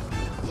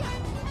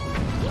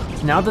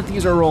 Now that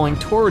these are rolling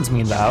towards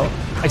me though,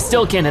 I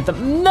still can't hit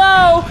them.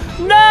 No,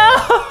 no!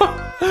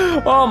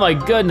 Oh my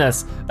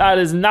goodness, that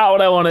is not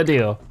what I wanna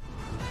do.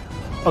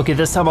 Okay,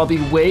 this time I'll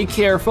be way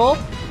careful,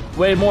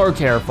 way more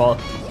careful.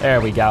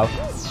 There we go.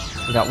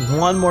 We got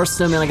one more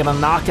snowman I gotta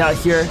knock out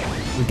here.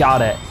 We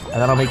got it.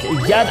 And then I'll make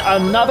yet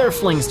another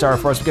fling star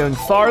for us. We're going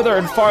farther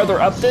and farther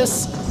up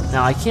this.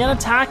 Now I can't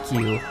attack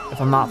you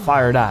if I'm not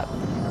fired up.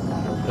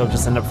 It'll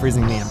just end up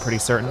freezing me, I'm pretty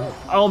certain.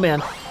 Oh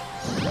man.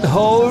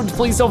 Oh,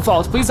 please don't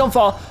fall, please don't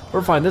fall.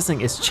 We're fine, this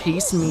thing is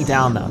chasing me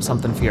down though,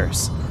 something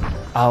fierce.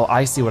 Oh,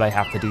 I see what I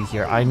have to do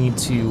here. I need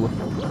to,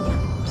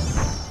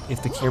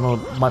 if the camera will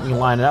let me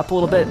line it up a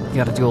little bit, you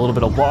gotta do a little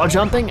bit of wall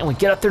jumping and we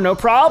get up there no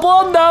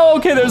problem. No,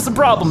 okay, there's some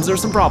problems.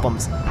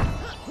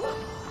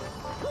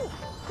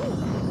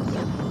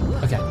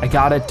 Okay, I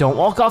got it, don't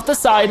walk off the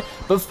side,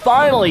 but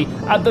finally,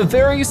 at the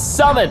very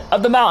summit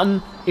of the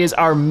mountain is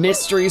our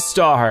mystery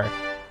star.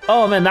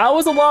 Oh man, that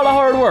was a lot of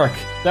hard work.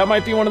 That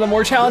might be one of the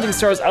more challenging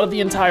stars out of the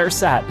entire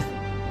set.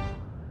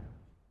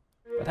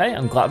 But hey,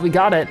 I'm glad we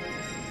got it.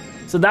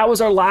 So that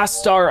was our last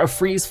star of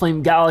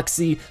Freezeflame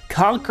Galaxy,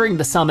 conquering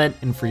the summit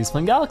in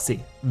Freezeflame Galaxy.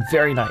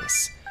 Very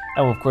nice.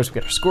 Oh, of course we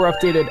got our score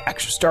updated,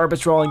 extra star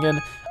bits rolling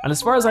in, and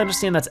as far as I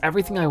understand, that's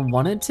everything I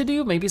wanted to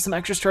do. Maybe some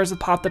extra stars have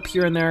popped up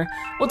here and there.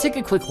 We'll take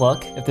a quick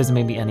look if there's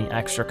maybe any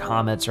extra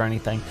comets or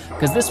anything.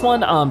 Because this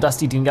one,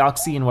 Dusty Dune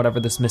Galaxy and whatever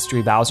this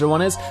Mystery Bowser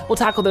one is, we'll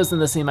tackle those in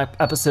the same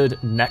episode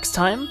next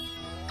time.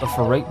 But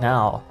for right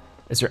now,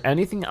 is there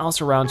anything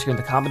else around here in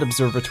the Comet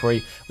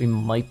Observatory we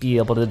might be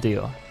able to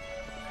do?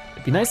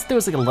 It'd be nice if there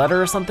was like a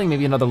letter or something,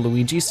 maybe another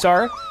Luigi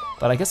star,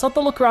 but I guess I'll have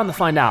to look around to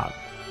find out.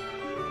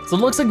 So it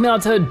looks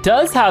like Toad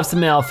does have some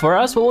mail for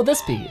us. What will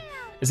this be?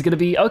 Is it gonna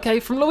be, okay,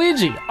 from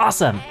Luigi,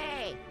 awesome.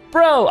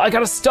 Bro, I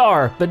got a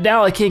star, but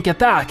now I can't get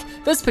back.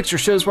 This picture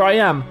shows where I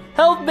am,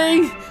 help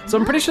me. So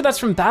I'm pretty sure that's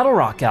from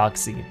Battlerock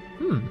Galaxy.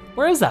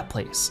 Where is that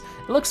place?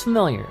 It looks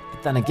familiar,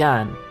 but then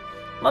again,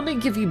 let me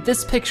give you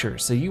this picture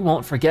so you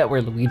won't forget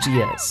where Luigi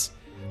is.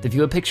 To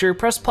view a picture,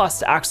 press plus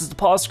to access the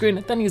pause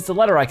screen, then use the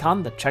letter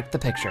icon to check the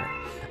picture.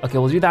 Okay,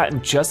 we'll do that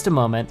in just a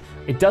moment.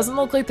 It doesn't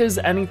look like there's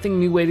anything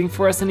new waiting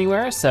for us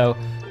anywhere, so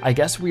I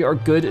guess we are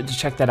good to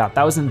check that out.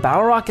 That was in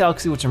Battlerock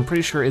Galaxy, which I'm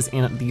pretty sure is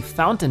in the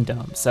Fountain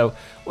Dome. So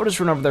we'll just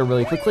run over there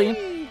really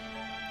quickly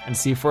and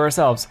see for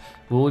ourselves.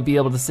 Will we be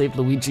able to save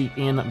Luigi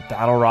in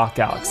Battlerock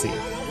Galaxy?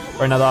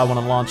 Right now though, I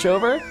wanna launch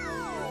over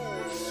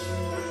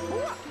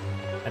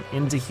and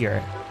into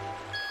here.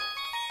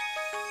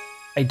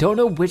 I don't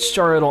know which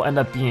star it'll end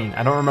up being.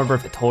 I don't remember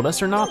if it told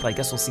us or not, but I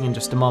guess we'll see in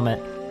just a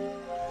moment.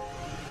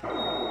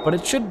 But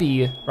it should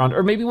be around,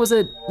 or maybe was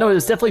it? No, it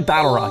was definitely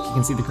Battlerock. You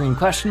can see the green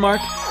question mark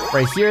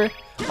right here.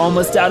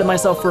 Almost doubted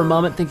myself for a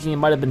moment thinking it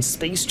might have been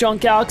Space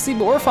Junk Galaxy,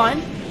 but we're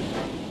fine.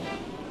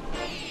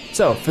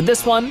 So for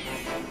this one,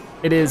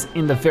 it is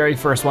in the very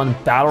first one,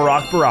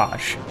 Battlerock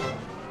Barrage.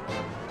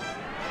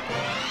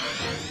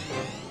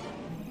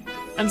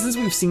 And since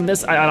we've seen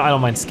this, I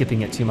don't mind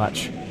skipping it too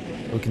much.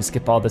 We can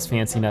skip all this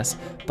fanciness,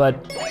 but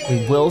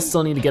we will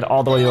still need to get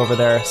all the way over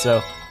there,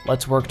 so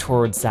let's work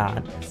towards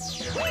that.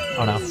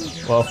 Oh no,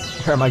 whoa,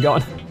 where am I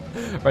going?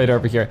 Right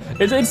over here.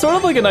 It's sort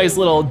of like a nice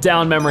little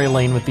down memory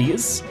lane with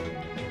these.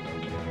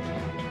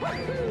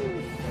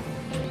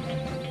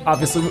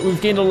 Obviously,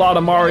 we've gained a lot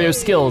of Mario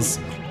skills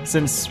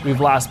since we've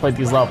last played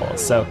these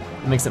levels, so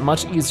it makes it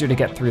much easier to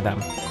get through them.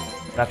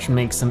 That should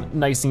make some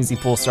nice and easy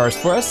pull stars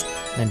for us,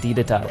 and indeed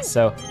it does.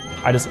 So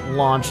I just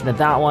launch into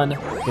that one,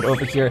 get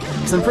over here,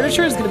 because I'm pretty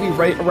sure it's gonna be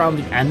right around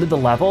the end of the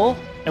level,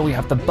 and we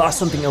have to bust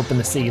something open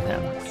to save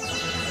him.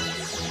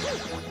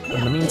 But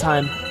in the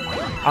meantime,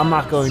 I'm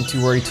not going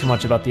to worry too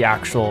much about the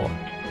actual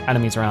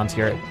enemies around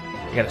here.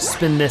 I gotta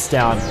spin this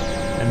down,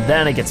 and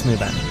then it gets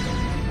moving.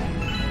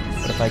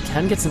 But if I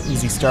can get some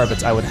easy star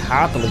bits, I would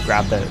happily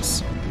grab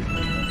those.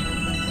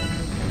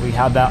 We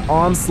have that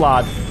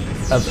onslaught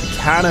of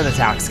cannon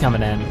attacks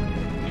coming in.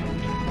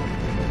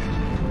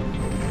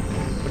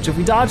 Which if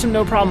we dodge them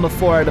no problem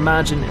before, I'd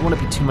imagine it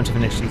wouldn't be too much of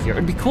an issue here.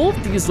 It'd be cool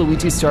if these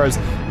Luigi stars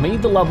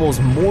made the levels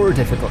more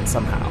difficult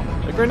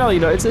somehow. Like right now, you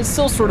know, it's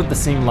still sort of the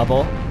same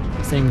level,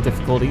 same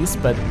difficulties,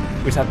 but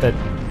we just have to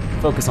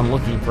focus on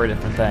looking for a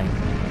different thing.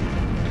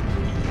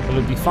 It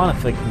would be fun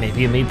if like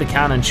maybe it made the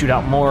cannon shoot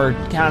out more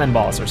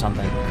cannonballs or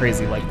something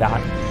crazy like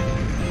that.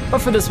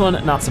 But for this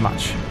one, not so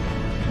much.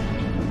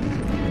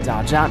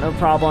 Dodge out, no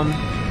problem.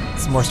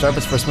 Some more star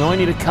bits first. We only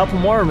need a couple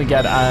more and we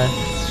get an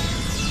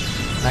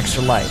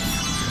extra life.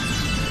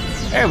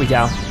 There we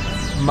go,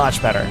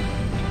 much better.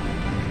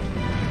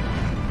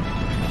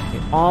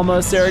 Okay,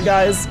 almost there,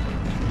 guys.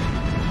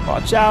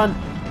 Watch out.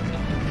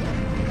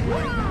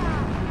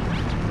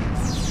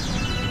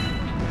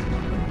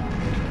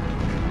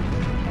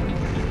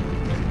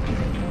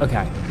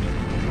 Okay.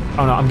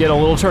 Oh no, I'm getting a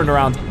little turned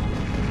around.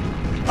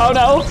 Oh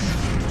no,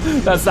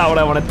 that's not what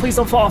I wanted. Please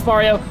don't fall off,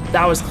 Mario.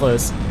 That was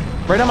close.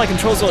 Right now my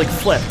controls are like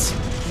flipped.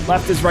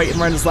 Left is right and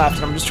right is left,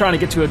 and I'm just trying to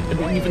get to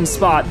an even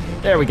spot.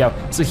 There we go.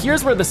 So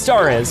here's where the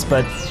star is,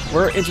 but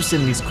we're interested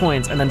in these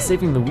coins and then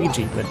saving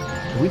Luigi, but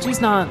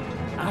Luigi's not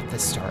at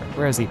this star.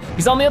 Where is he?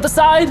 He's on the other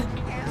side.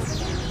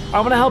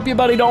 I'm gonna help you,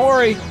 buddy, don't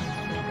worry.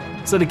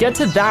 So to get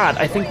to that,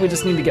 I think we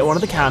just need to get one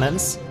of the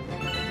cannons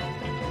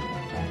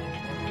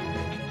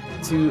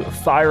to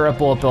fire a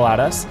bullet bill at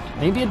us.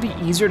 Maybe it'd be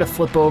easier to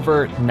flip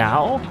over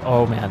now.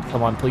 Oh man,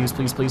 come on, please,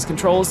 please, please,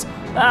 controls.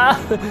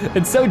 Ah,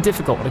 it's so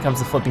difficult when it comes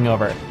to flipping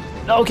over.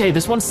 Okay,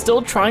 this one's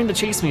still trying to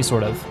chase me,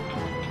 sort of.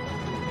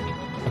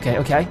 Okay,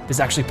 okay, this is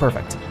actually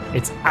perfect.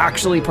 It's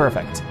actually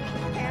perfect.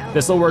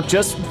 This'll work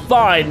just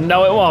fine.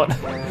 No, it won't.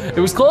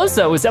 It was close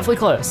though, it was definitely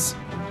close.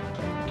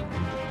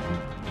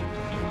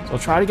 So I'll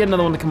try to get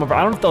another one to come over.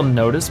 I don't know if they'll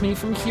notice me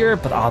from here,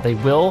 but they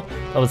will.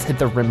 They'll just hit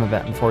the rim of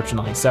it,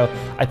 unfortunately. So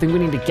I think we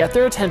need to get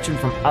their attention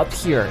from up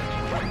here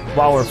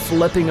while we're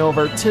flipping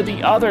over to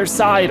the other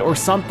side or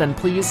something,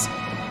 please.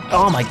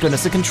 Oh my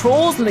goodness, the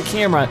controls in the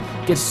camera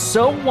get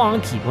so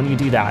wonky when you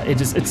do that.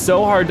 It's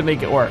so hard to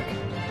make it work.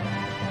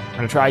 I'm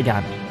gonna try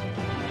again.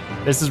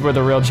 This is where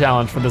the real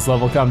challenge for this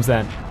level comes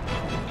in.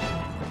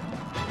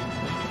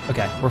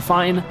 Okay, we're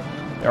fine.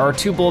 There are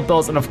two bullet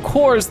bills, and of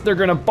course they're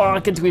gonna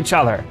bonk into each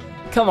other.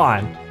 Come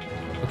on.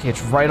 Okay,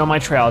 it's right on my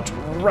trail, it's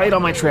right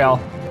on my trail.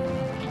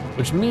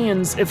 Which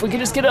means if we could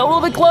just get it a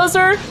little bit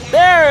closer,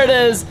 there it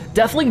is.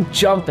 Definitely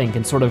jumping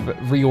can sort of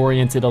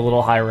reorient it a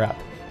little higher up.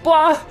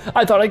 Blah,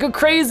 I thought I'd go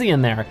crazy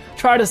in there.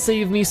 Try to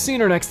save me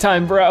sooner next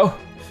time, bro.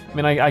 I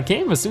mean, I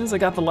came as soon as I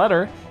got the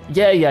letter.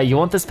 Yeah, you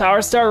want this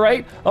power star,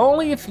 right?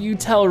 Only if you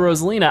tell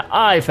Rosalina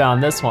I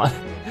found this one.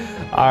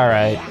 All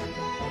right,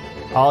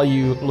 all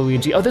you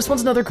Luigi. Oh, this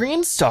one's another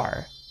green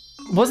star.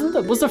 Was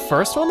the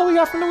first one that we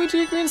got from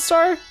Luigi a green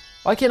star?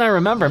 Why can't I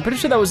remember? I'm pretty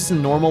sure that was just a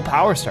normal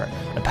power star.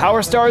 The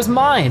power star is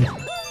mine.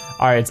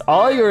 All right, it's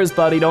all yours,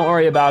 buddy, don't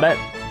worry about it.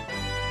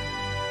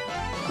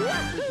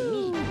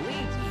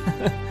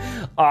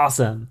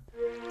 Awesome.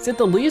 See, at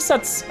the least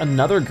that's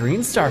another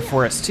green star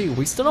for us too.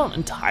 We still don't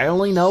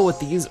entirely know what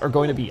these are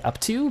going to be up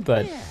to,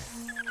 but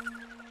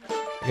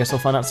I guess we'll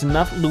find out soon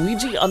enough.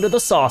 Luigi under the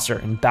saucer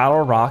in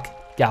Battlerock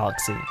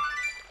Galaxy.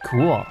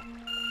 Cool.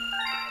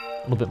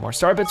 A little bit more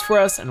star bits for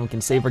us and we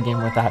can save our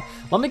game with that.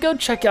 Let me go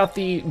check out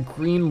the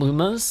green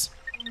Lumas.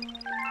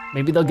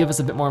 Maybe they'll give us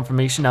a bit more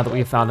information now that we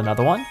have found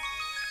another one.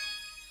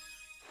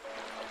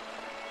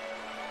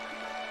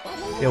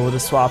 Be able to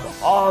swap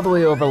all the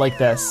way over like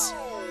this.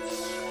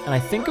 And I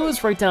think it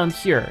was right down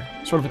here,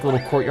 sort of like a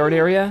little courtyard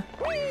area.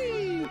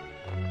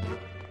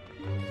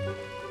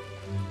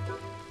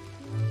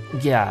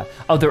 Yeah,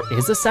 oh, there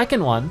is a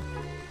second one.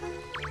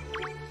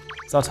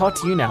 So I'll talk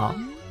to you now.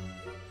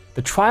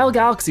 The trial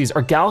galaxies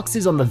are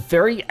galaxies on the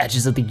very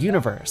edges of the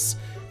universe.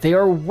 They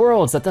are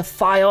worlds that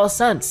defy all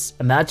sense,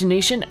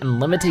 imagination, and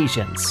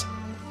limitations.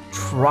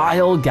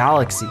 Trial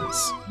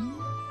galaxies.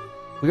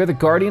 We are the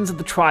guardians of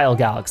the trial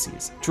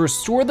galaxies. To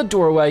restore the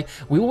doorway,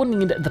 we will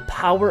need the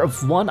power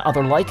of one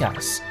other like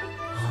us.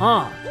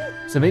 Huh,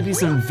 so maybe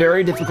some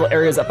very difficult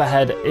areas up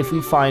ahead if we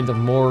find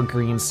more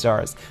green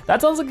stars.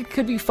 That sounds like it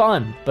could be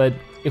fun, but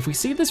if we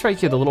see this right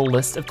here, the little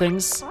list of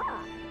things,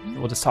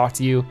 we'll just talk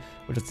to you,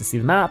 we'll just to see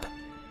the map,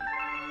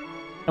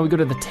 and we go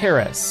to the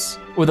terrace,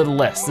 or the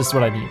list, this is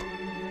what I need.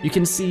 You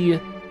can see,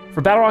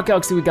 for Battlerock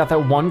Galaxy, we got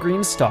that one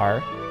green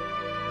star,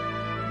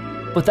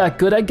 but that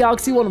Good Egg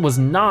Galaxy one was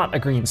not a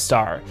green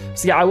star.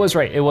 So yeah, I was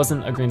right, it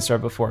wasn't a green star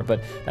before,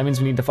 but that means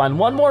we need to find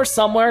one more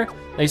somewhere.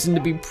 They seem to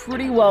be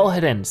pretty well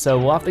hidden, so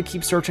we'll have to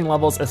keep searching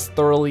levels as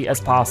thoroughly as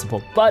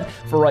possible. But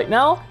for right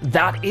now,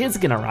 that is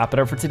gonna wrap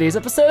it up for today's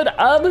episode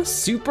of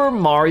Super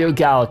Mario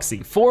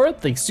Galaxy for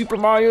the Super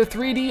Mario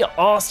 3D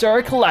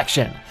All-Star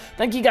Collection.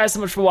 Thank you guys so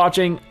much for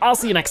watching. I'll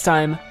see you next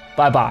time,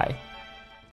 bye-bye.